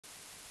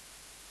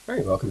All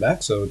right, welcome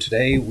back. So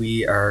today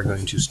we are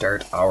going to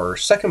start our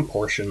second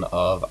portion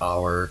of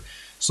our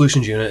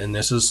solutions unit, and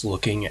this is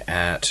looking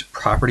at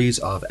properties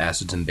of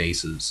acids and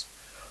bases.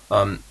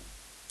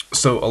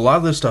 So a lot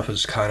of this stuff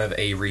is kind of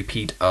a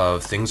repeat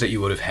of things that you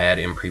would have had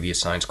in previous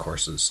science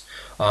courses,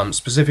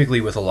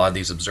 specifically with a lot of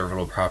these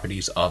observable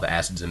properties of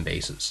acids and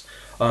bases.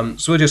 So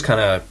we'll just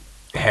kind of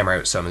hammer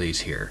out some of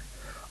these here.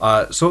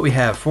 So what we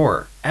have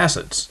for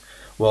acids,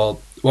 well,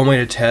 one way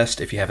to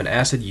test if you have an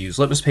acid, you use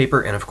litmus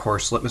paper, and of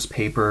course litmus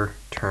paper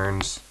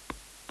turns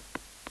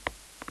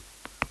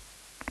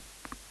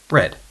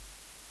red.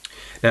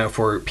 Now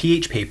for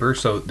pH paper,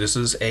 so this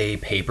is a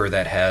paper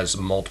that has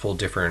multiple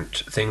different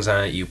things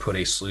on it. You put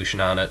a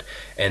solution on it,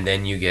 and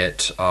then you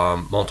get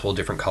multiple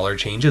different color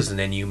changes, and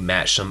then you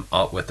match them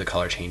up with the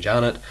color change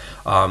on it.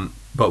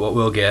 But what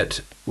we'll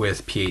get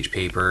with pH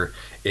paper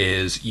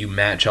is you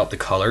match up the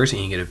colors,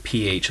 and you get a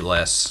pH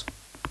less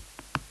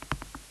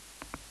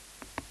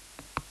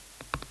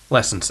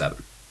than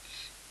 7.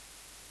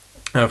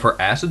 Now for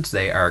acids,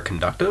 they are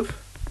conductive,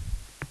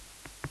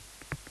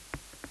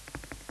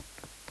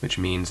 which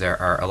means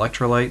there are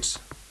electrolytes.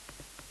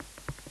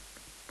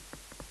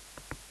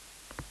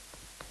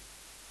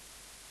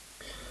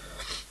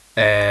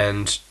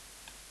 And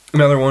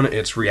another one,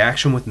 it's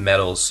reaction with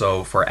metals.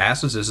 So for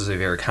acids, this is a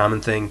very common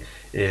thing,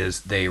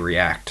 is they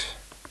react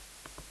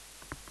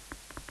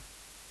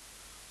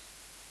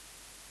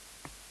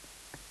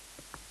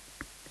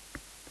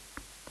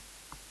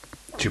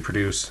to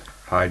produce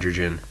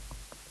hydrogen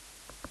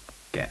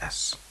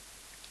gas.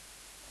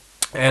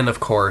 And of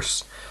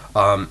course,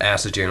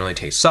 acids generally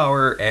taste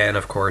sour, and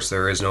of course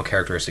there is no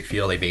characteristic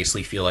feel. They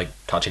basically feel like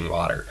touching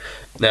water.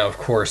 Now, of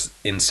course,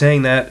 in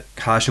saying that,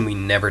 caution, we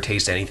never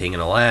taste anything in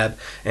a lab,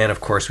 and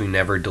of course we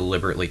never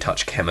deliberately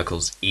touch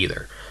chemicals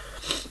either.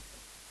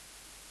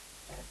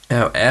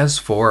 Now, as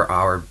for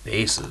our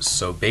bases,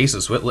 so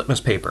bases with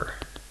litmus paper.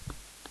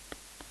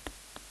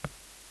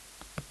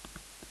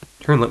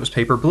 Turn litmus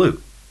paper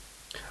blue.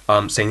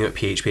 Same thing with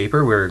pH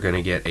paper, we're going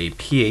to get a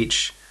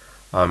pH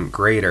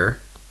greater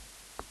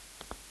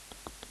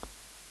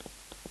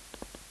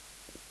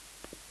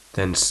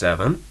than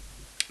 7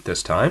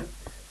 this time.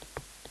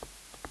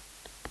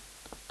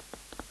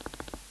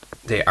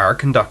 They are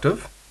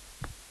conductive.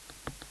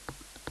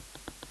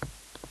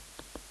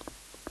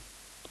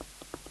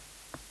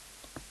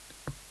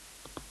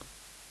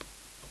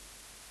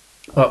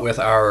 But with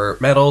our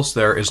metals,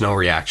 there is no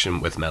reaction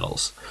with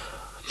metals.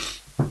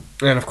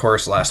 And of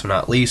course, last but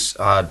not least,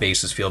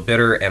 bases feel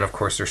bitter, and of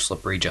course they're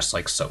slippery just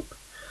like soap.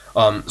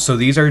 So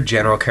these are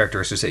general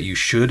characteristics that you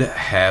should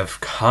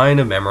have kind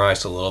of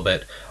memorized a little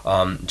bit,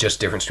 just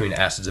difference between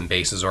acids and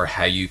bases, or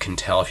how you can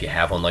tell if you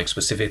have one, like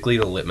specifically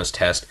the litmus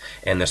test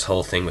and this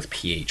whole thing with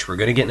pH. We're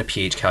going to get into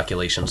pH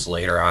calculations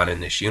later on in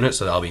this unit,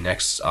 so that'll be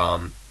next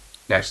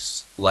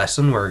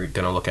lesson. We're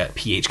going to look at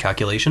pH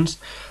calculations.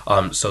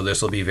 So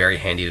this will be very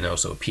handy to know.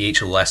 So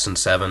pH less than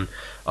 7,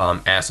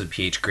 acid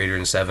pH greater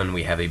than 7,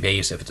 we have a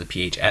base. If it's a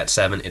pH at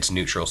 7, it's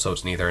neutral, so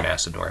it's neither an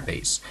acid nor a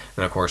base.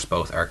 And of course,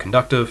 both are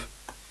conductive,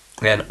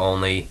 and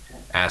only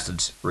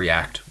acids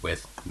react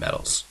with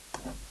metals.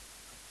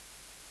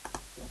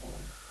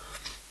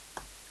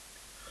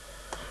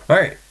 All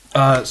right.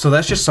 So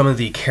that's just some of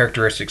the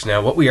characteristics.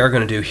 Now, what we are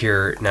going to do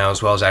here now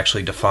as well is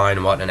actually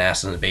define what an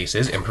acid and a base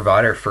is and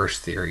provide our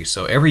first theory.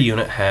 So every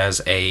unit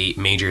has a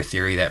major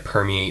theory that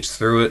permeates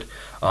through it.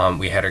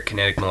 We had our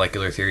kinetic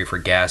molecular theory for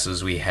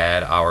gases. We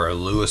had our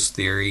Lewis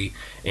theory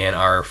in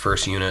our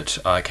first unit,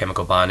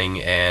 chemical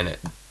bonding. And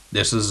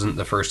this isn't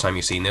the first time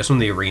you've seen this one,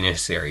 the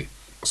Arrhenius theory.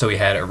 So we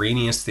had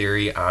Arrhenius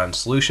theory on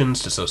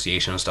solutions,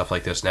 dissociation, and stuff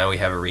like this. Now we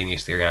have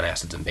Arrhenius theory on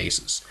acids and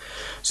bases.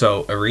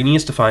 So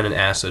Arrhenius defined an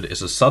acid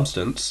is a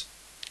substance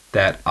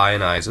that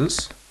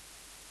ionizes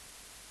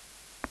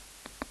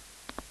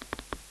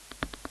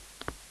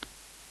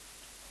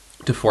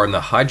to form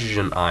the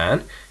hydrogen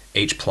ion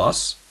H+,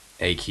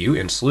 AQ,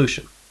 in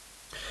solution.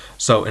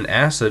 So an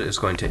acid is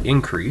going to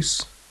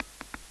increase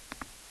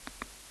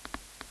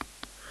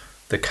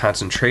the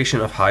concentration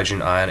of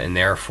hydrogen ion, and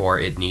therefore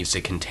it needs to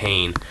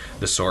contain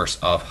the source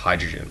of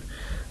hydrogen.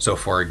 So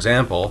for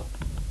example,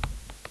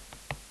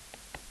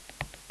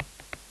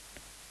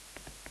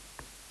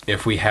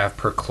 if we have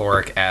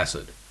perchloric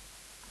acid,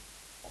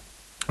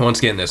 once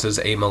again, this is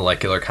a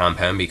molecular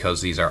compound because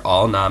these are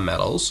all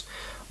nonmetals,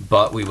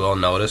 but we will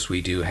notice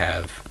we do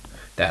have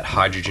that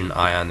hydrogen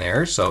ion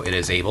there, so it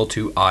is able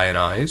to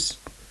ionize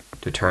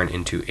to turn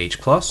into H+,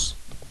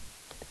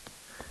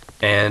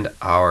 and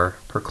our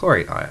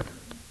perchlorate ion.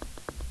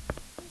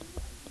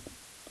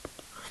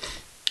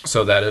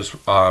 So that is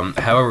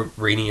how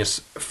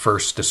Arrhenius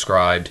first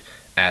described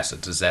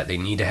acids, is that they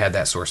need to have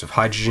that source of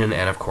hydrogen,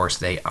 and of course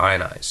they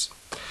ionize.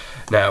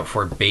 Now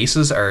for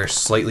bases are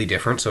slightly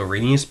different. So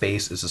Arrhenius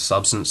base is a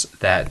substance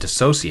that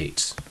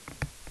dissociates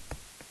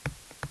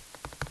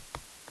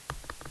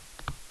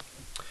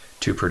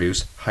to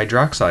produce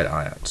hydroxide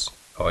ions,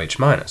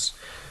 OH-.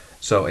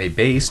 So a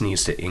base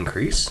needs to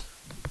increase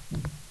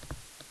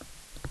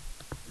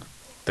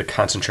the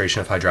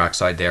concentration of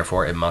hydroxide,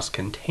 therefore it must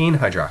contain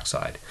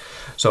hydroxide.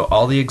 So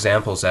all the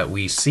examples that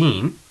we've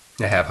seen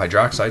that have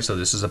hydroxide, so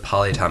this is a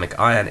polyatomic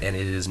ion and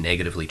it is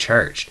negatively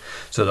charged.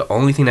 So the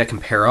only thing that can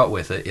pair out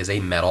with it is a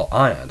metal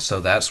ion. So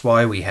that's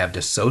why we have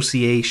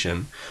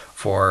dissociation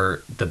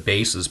for the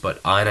bases,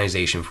 but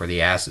ionization for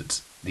the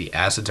acids. The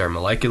acids are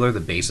molecular, the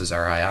bases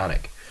are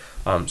ionic.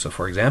 So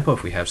for example,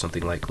 if we have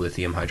something like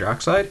lithium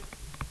hydroxide,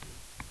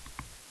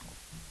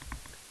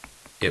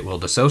 it will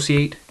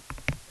dissociate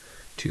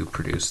to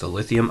produce the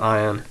lithium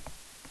ion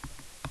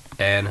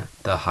and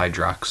the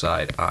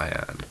hydroxide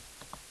ion.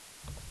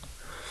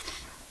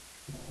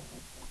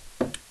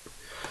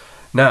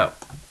 Now,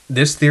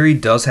 this theory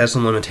does have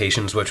some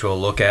limitations, which we'll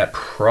look at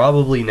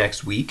probably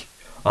next week.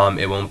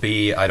 It won't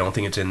be, I don't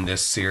think it's in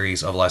this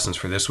series of lessons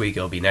for this week.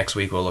 It'll be next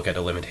week. We'll look at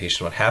the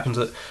limitations, what happens.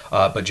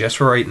 But just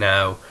for right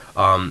now,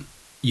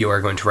 you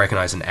are going to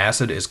recognize an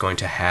acid is going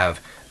to have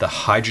the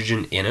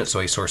hydrogen in it, so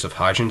a source of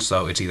hydrogen.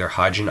 So it's either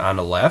hydrogen on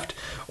the left,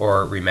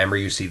 or remember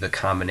you see the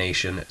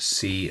combination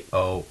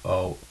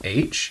COOH,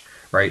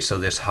 right? So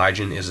this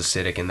hydrogen is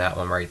acidic in that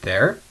one right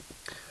there.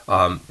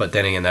 But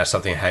then again, that's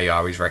something how you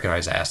always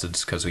recognize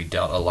acids, because we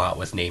dealt a lot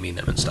with naming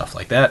them and stuff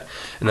like that.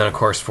 And then of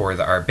course for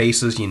our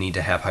bases, you need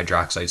to have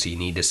hydroxide, so you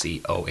need to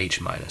see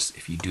OH minus.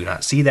 If you do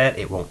not see that,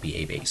 it won't be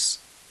a base.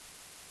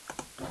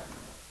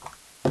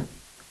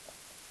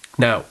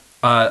 Now,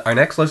 our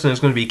next lesson is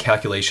going to be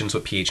calculations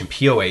with pH and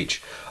pOH,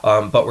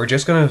 but we're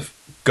just going to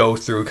go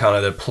through kind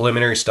of the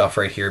preliminary stuff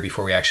right here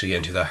before we actually get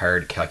into the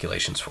hard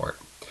calculations for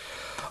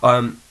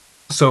it.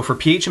 So for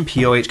pH and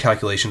pOH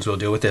calculations, we'll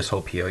deal with this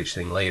whole pOH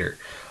thing later.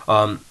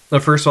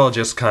 But first of all,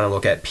 just kind of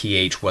look at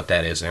pH, what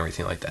that is and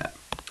everything like that.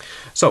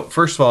 So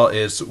first of all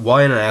is,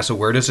 why in an acid,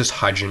 where does this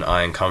hydrogen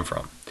ion come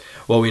from?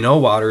 Well, we know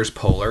water is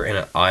polar and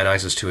it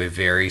ionizes to a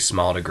very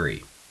small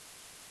degree.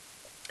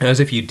 As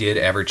if you did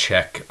ever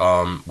check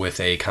with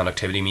a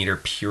conductivity meter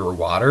pure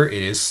water,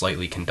 it is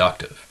slightly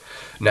conductive.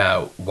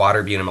 Now,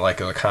 water being a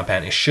molecular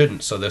compound, it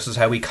shouldn't. So this is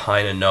how we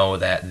kind of know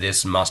that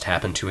this must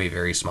happen to a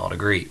very small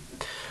degree.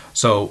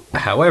 So,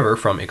 however,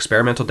 from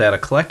experimental data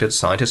collected,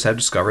 scientists have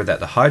discovered that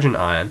the hydrogen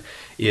ion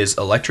is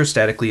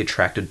electrostatically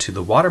attracted to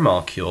the water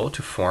molecule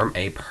to form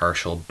a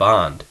partial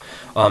bond.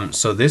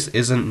 So this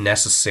isn't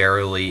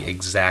necessarily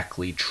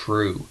exactly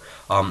true.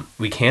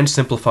 We can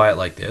simplify it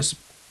like this,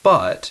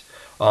 but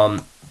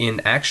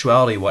in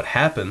actuality what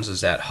happens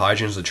is that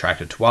hydrogen is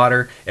attracted to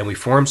water and we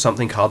form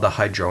something called the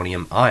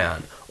hydronium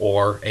ion,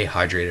 or a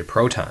hydrated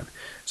proton.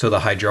 So the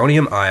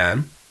hydronium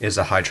ion is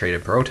a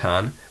hydrated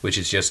proton, which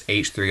is just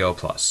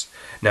H3O+.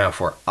 Now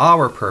for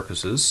our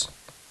purposes,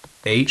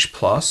 H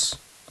plus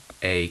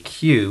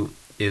AQ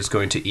is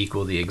going to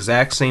equal the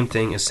exact same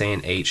thing as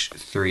saying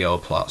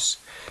H3O+.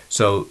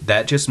 So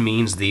that just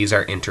means these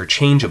are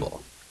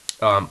interchangeable.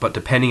 But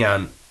depending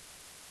on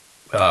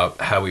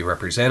how we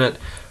represent it,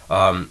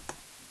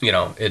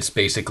 it's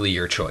basically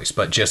your choice.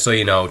 But just so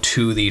you know,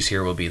 two of these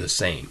here will be the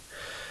same.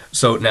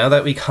 So now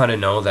that we kind of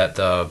know that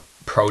the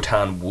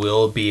proton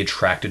will be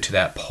attracted to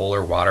that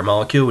polar water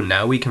molecule,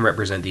 now we can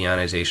represent the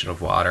ionization of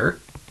water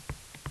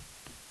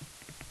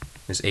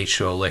as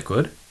H2O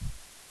liquid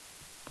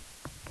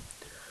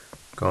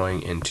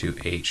going into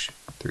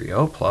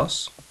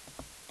H3O+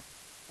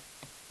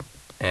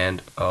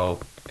 and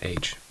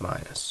OH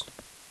minus.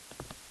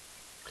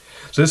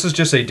 So this is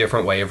just a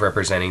different way of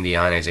representing the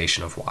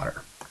ionization of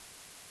water.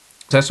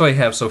 So that's what I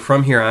have. So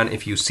from here on,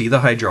 if you see the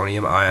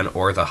hydronium ion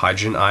or the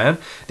hydrogen ion,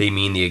 they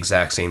mean the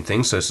exact same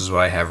thing. So this is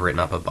what I have written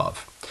up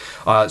above.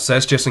 So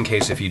that's just in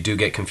case if you do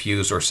get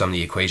confused, or some of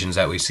the equations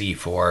that we see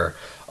for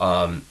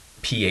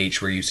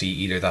pH, where you see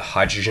either the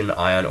hydrogen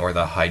ion or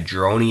the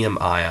hydronium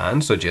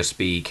ion. So just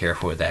be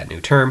careful with that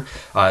new term.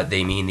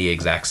 They mean the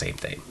exact same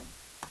thing.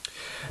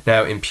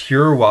 Now, in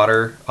pure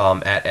water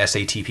at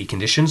SATP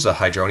conditions, the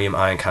hydronium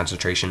ion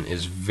concentration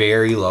is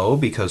very low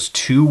because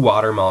 2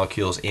 water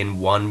molecules in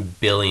 1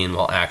 billion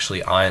will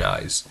actually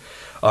ionize.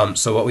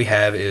 So what we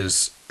have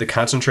is the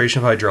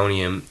concentration of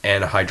hydronium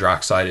and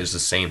hydroxide is the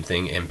same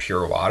thing in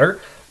pure water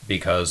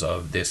because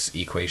of this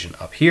equation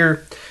up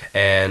here.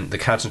 And the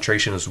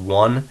concentration is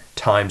 1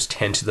 times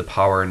 10 to the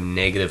power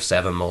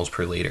 -7 moles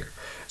per liter.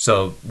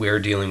 So we're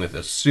dealing with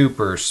a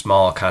super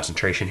small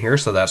concentration here,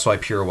 so that's why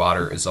pure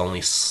water is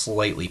only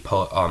slightly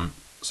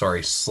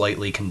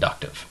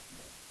conductive.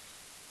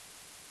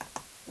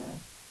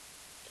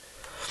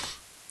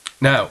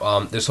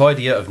 Now, this whole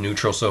idea of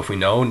neutral, so if we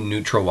know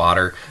neutral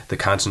water, the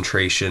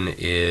concentration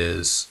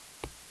is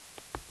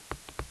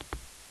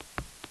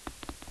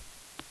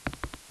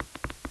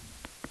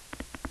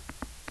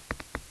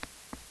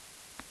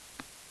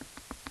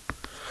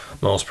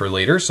moles per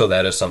liter, so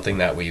that is something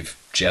that we've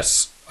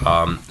just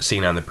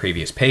seen on the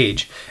previous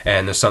page,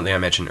 and there's something I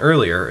mentioned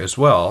earlier as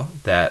well,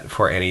 that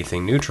for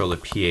anything neutral the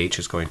pH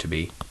is going to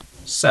be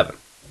 7.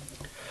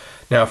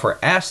 Now for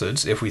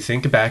acids, if we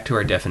think back to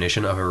our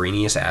definition of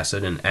Arrhenius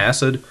acid, an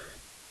acid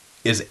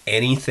is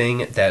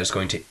anything that is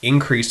going to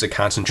increase the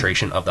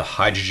concentration of the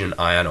hydrogen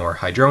ion or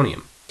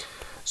hydronium.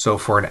 So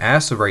for an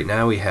acid right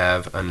now, we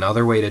have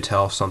another way to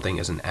tell if something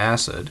is an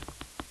acid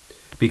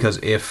because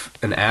if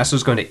an acid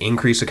is going to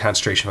increase the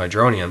concentration of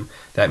hydronium,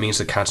 that means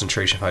the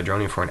concentration of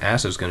hydronium for an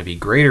acid is going to be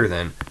greater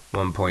than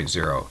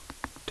 1.0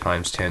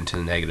 times 10 to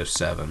the negative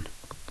 7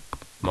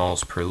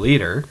 moles per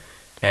liter.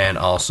 And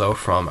also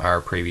from our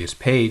previous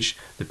page,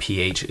 the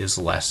pH is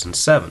less than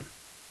 7.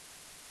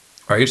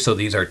 All right, so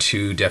these are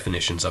two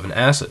definitions of an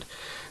acid.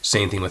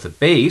 Same thing with a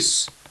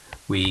base.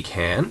 We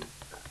can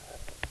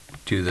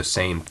do the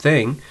same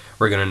thing.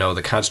 We're going to know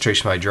the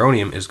concentration of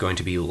hydronium is going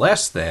to be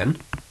less than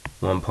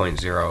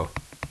 1.0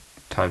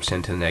 times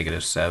 10 to the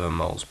negative 7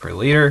 moles per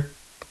liter,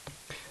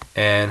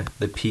 and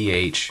the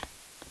pH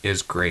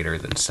is greater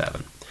than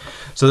 7.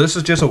 So this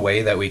is just a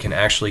way that we can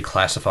actually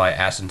classify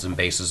acids and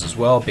bases as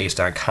well, based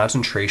on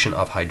concentration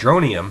of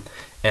hydronium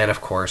and,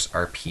 of course,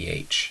 our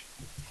pH.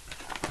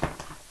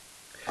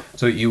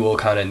 So you will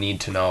kind of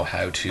need to know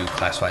how to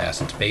classify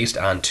acids based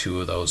on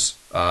two of those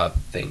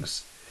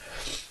things.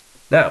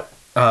 Now,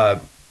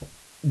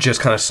 just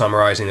kind of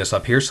summarizing this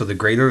up here, so the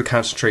greater the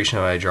concentration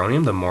of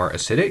hydronium, the more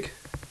acidic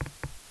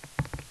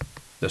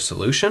the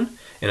solution.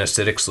 In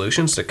acidic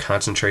solutions, the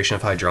concentration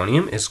of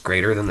hydronium is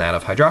greater than that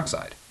of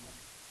hydroxide.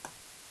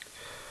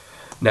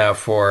 Now,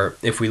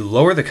 if we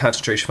lower the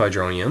concentration of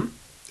hydronium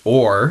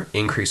or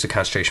increase the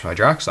concentration of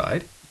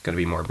hydroxide, going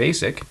to be more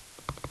basic.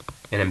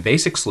 And in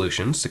basic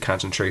solutions, the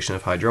concentration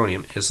of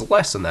hydronium is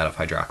less than that of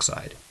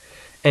hydroxide.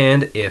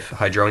 And if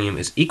hydronium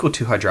is equal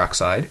to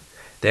hydroxide,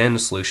 then the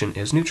solution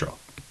is neutral.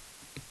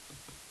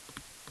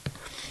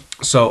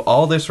 So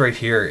all this right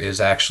here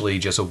is actually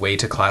just a way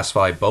to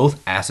classify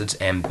both acids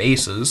and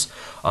bases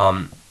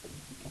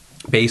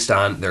based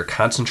on their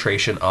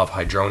concentration of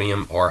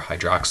hydronium or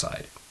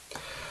hydroxide.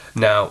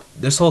 Now,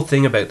 this whole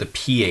thing about the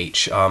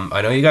pH,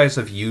 I know you guys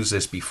have used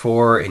this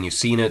before and you've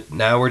seen it.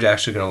 Now we're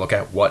actually going to look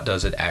at what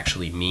does it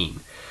actually mean.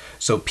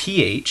 So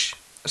pH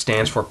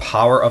stands for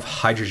power of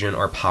hydrogen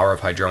or power of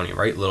hydronium,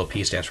 right? Little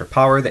p stands for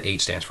power, the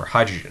H stands for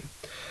hydrogen.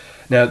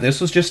 Now, this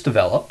was just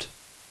developed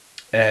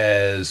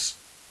as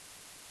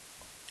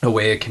a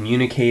way of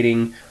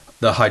communicating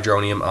the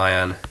hydronium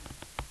ion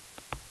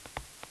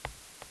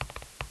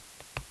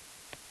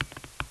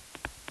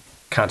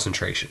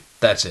concentration.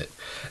 That's it.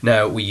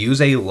 Now, we use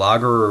a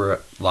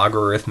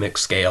logarithmic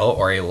scale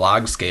or a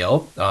log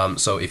scale.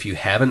 So if you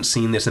haven't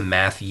seen this in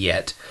math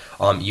yet,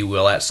 you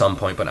will at some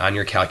point, but on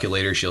your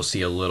calculators, you'll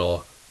see a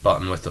little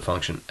button with the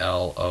function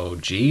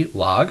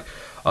log.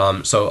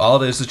 So all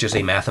this is just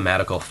a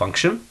mathematical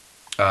function.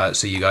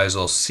 So you guys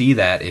will see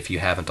that if you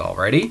haven't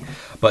already.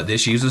 But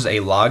this uses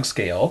a log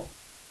scale,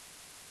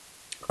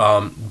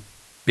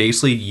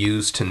 basically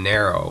used to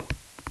narrow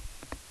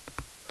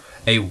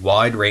a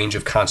wide range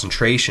of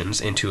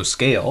concentrations into a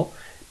scale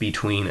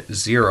between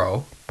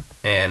 0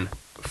 and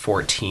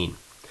 14.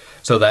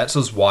 So that's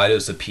as wide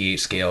as the pH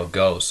scale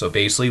goes. So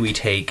basically we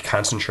take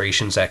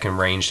concentrations that can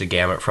range the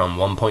gamut from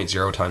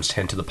 1.0 times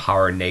 10 to the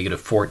power negative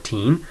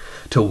 14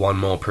 to 1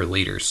 mole per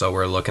liter. So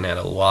we're looking at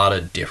a lot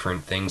of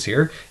different things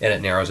here, and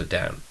it narrows it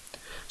down.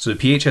 So the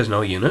pH has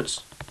no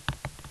units.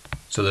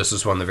 So this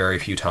is one of the very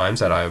few times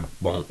that I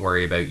won't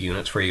worry about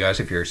units for you guys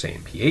if you're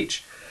saying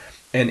pH.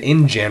 And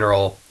in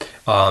general,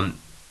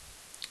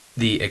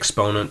 the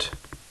exponent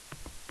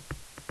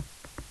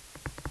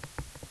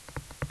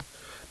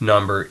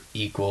number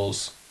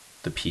equals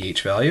the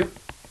pH value.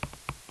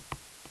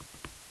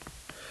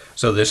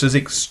 So this is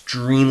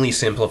extremely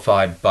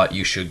simplified, but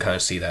you should kind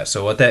of see that.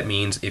 So what that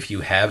means, if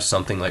you have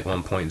something like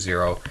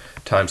 1.0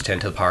 times 10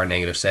 to the power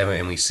negative 7,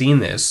 and we've seen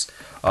this,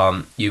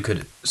 you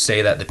could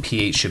say that the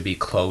pH should be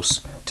close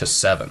to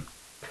 7.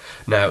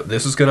 Now,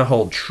 this is going to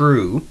hold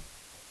true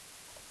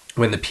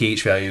when the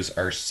pH values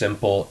are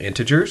simple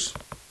integers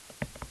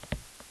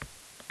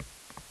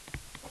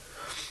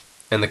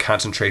and the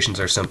concentrations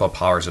are simple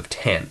powers of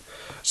 10.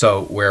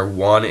 So where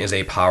 1 is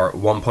a power,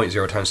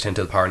 1.0 times 10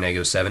 to the power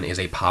negative 7 is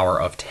a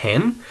power of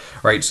 10,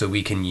 right? So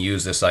we can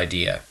use this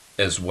idea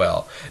as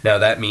well. Now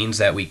that means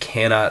that we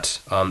cannot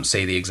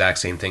say the exact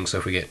same thing. So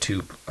if we get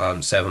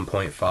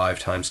 7.5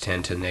 times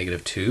 10 to the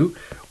negative 2,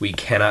 we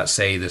cannot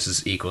say this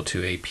is equal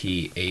to a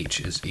pH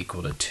is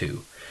equal to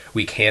 2.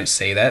 We can't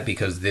say that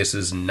because this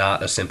is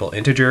not a simple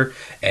integer,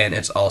 and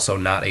it's also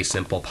not a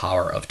simple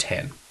power of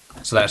 10.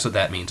 So that's what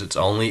that means. It's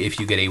only if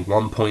you get a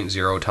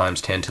 1.0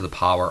 times 10 to the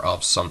power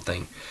of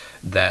something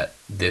that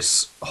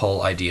this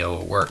whole idea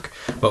will work.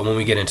 But when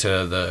we get into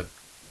the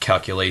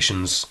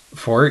calculations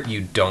for it,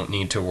 you don't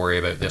need to worry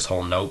about this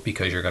whole note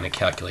because you're going to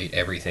calculate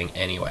everything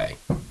anyway.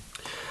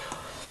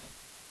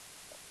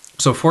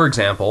 So for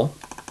example,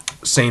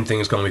 same thing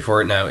is going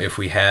before it. Now, if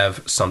we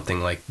have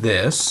something like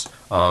this,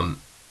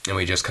 and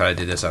we just kind of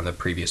did this on the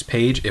previous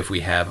page, if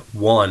we have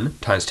 1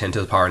 times 10 to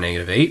the power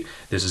negative 8,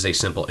 this is a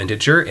simple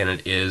integer, and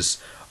it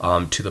is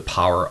to the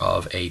power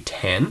of a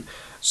 10.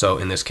 So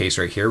in this case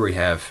right here, we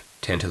have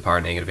 10 to the power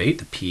negative 8.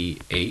 The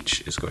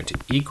pH is going to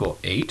equal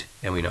 8,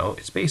 and we know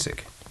it's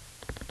basic.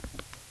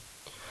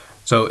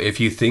 So if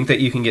you think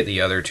that you can get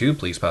the other two,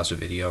 please pause the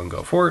video and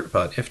go for it.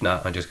 But if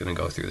not, I'm just going to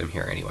go through them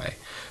here anyway.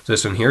 So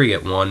this one here, you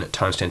get 1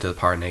 times 10 to the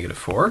power negative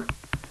 4.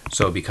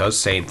 So because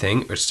same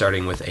thing, we're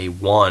starting with a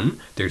 1,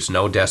 there's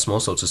no decimal,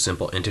 so it's a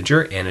simple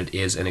integer, and it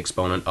is an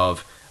exponent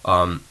of,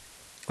 or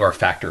a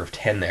factor of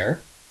 10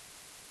 there,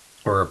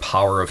 or a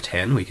power of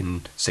 10. We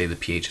can say the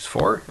pH is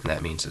 4, and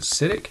that means it's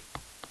acidic.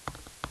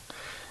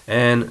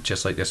 And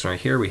just like this one right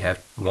here, we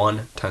have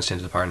 1 times 10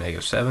 to the power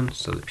negative 7,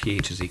 so the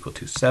pH is equal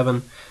to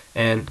 7,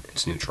 and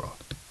it's neutral.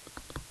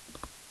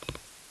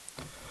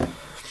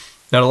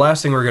 Now the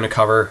last thing we're going to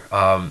cover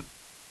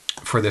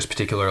for this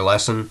particular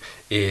lesson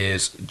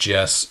is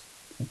just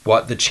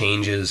what the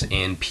changes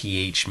in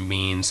pH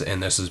means,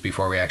 and this is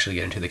before we actually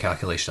get into the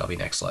calculation. That'll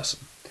be next lesson.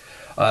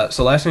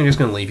 So last thing I'm just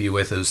going to leave you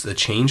with is the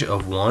change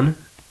of 1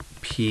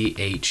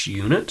 pH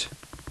unit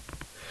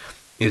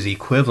is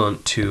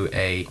equivalent to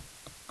a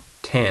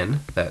 10,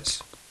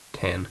 that's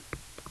 10,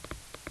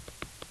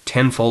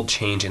 tenfold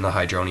change in the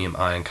hydronium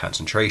ion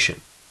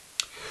concentration.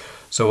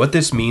 So what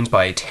this means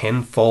by a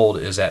tenfold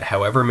is that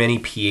however many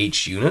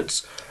pH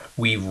units,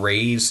 we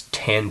raise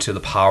 10 to the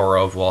power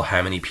of, well,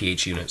 how many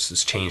pH units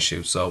this changed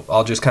to. So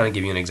I'll just kind of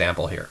give you an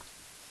example here.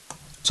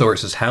 So where it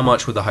says how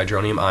much would the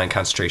hydronium ion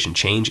concentration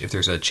change if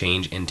there's a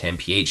change in 10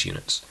 pH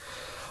units.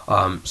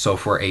 So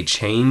for a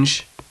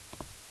change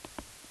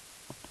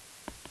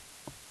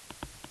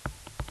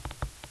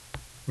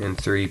in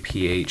 3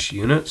 pH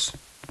units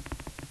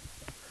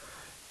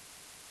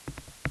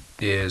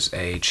is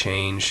a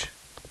change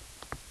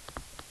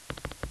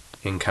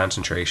in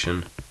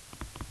concentration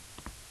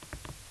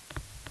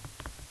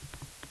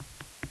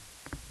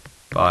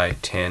by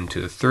 10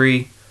 to the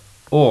 3,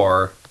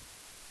 or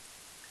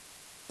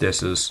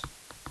this is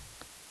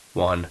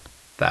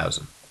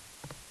 1,000,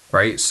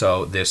 right?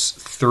 So this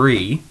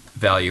 3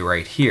 value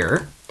right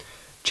here,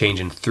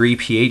 change in 3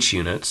 pH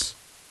units,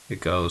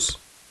 it goes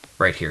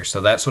right here. So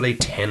that's what a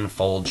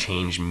tenfold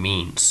change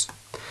means.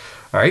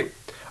 All right.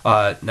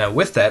 Now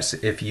with that,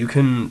 if you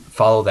can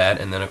follow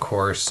that, and then of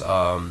course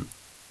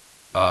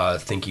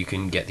think you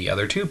can get the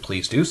other two,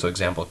 please do. So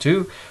example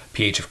 2,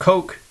 pH of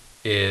Coke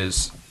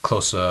is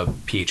close to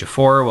pH of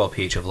 4, while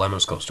pH of lemon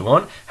is close to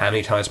 1. How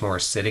many times more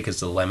acidic is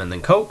the lemon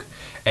than Coke?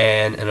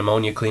 And an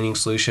ammonia cleaning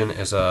solution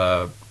is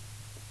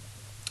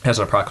has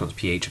an approximate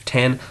pH of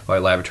 10, while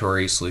a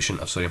laboratory solution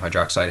of sodium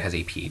hydroxide has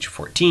a pH of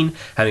 14.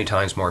 How many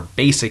times more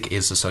basic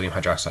is the sodium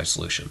hydroxide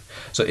solution?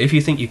 So if you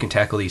think you can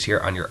tackle these here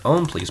on your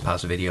own, please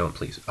pause the video and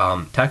please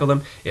tackle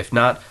them. If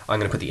not, I'm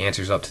going to put the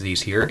answers up to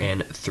these here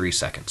in 3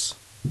 seconds.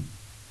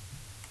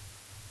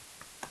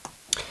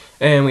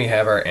 And we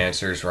have our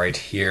answers right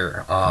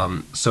here.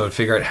 So to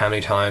figure out how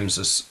many times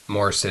this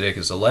more acidic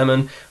is the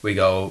lemon, we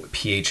go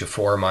pH of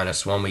 4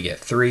 minus 1, we get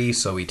 3.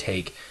 So we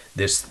take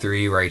this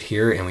 3 right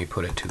here and we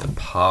put it to the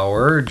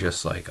power,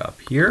 just like up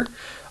here.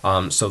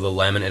 So the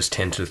lemon is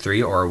 10 to the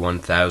 3, or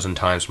 1,000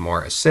 times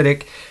more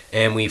acidic.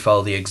 And we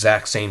follow the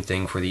exact same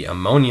thing for the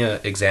ammonia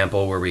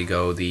example, where we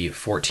go the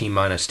 14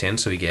 minus 10.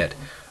 So we get,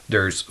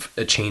 there's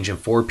a change in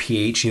 4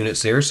 pH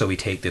units there. So we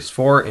take this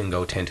 4 and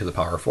go 10 to the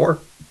power 4.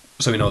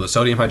 So we know the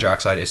sodium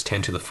hydroxide is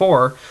 10 to the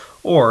 4,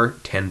 or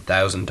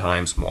 10,000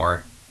 times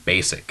more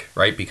basic,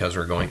 right? Because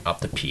we're going up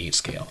the pH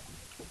scale.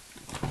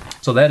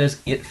 So that is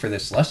it for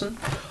this lesson.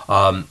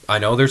 I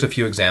know there's a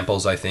few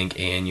examples, I think,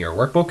 in your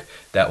workbook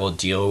that will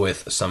deal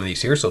with some of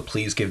these here, so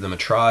please give them a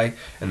try.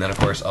 And then, of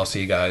course, I'll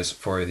see you guys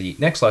for the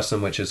next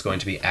lesson, which is going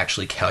to be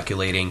actually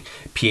calculating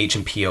pH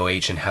and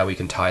pOH and how we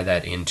can tie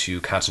that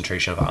into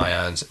concentration of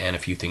ions and a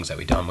few things that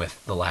we've done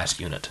with the last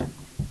unit. All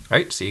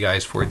right, see you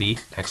guys for the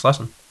next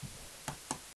lesson.